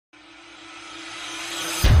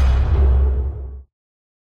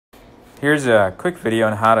Here's a quick video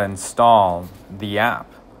on how to install the app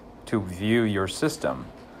to view your system.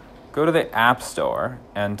 Go to the App Store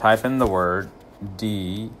and type in the word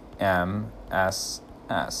DMSS.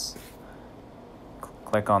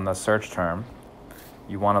 Click on the search term.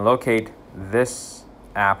 You want to locate this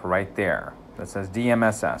app right there that says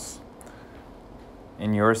DMSS.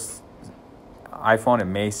 In your iPhone, it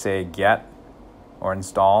may say Get or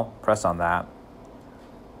Install. Press on that.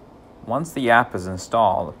 Once the app is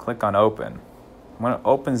installed, click on Open. When it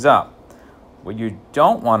opens up, what you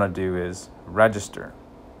don't want to do is register.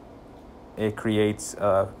 It creates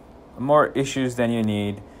more issues than you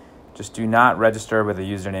need. Just do not register with a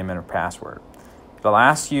username and a password. It'll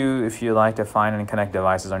ask you if you'd like to find and connect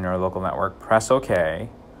devices on your local network. Press OK.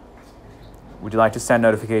 Would you like to send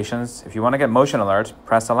notifications? If you want to get motion alerts,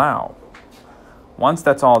 press Allow. Once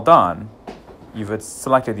that's all done, you've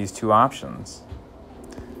selected these two options.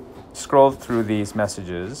 Scroll through these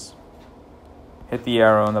messages, hit the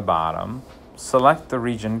arrow on the bottom, select the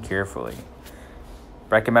region carefully.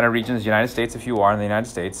 Recommended region is United States if you are in the United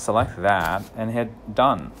States. Select that and hit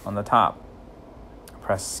Done on the top.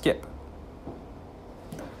 Press Skip.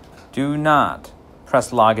 Do not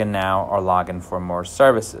press Login Now or Login for more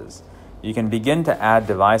services. You can begin to add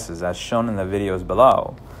devices as shown in the videos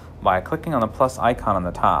below by clicking on the plus icon on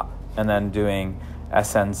the top and then doing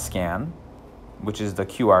SN Scan, which is the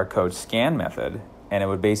QR code scan method, and it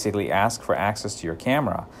would basically ask for access to your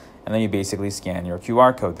camera, and then you basically scan your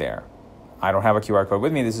QR code there. I don't have a QR code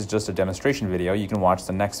with me. This is just a demonstration video. You can watch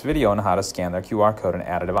the next video on how to scan the QR code and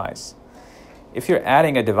add a device. If you're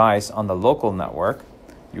adding a device on the local network,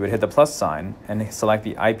 you would hit the plus sign and select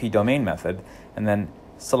the IP domain method, and then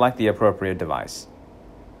select the appropriate device.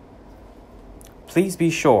 Please be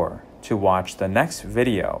sure to watch the next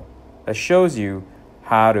video that shows you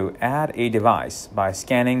how to add a device by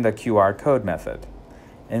scanning the QR code method.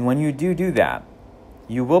 And when you do that,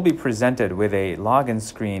 you will be presented with a login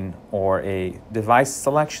screen or a device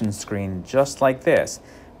selection screen just like this.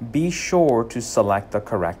 Be sure to select the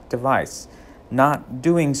correct device. Not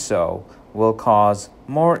doing so will cause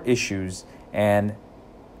more issues and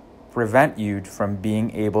prevent you from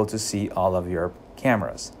being able to see all of your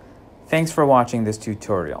cameras. Thanks for watching this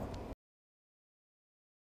tutorial.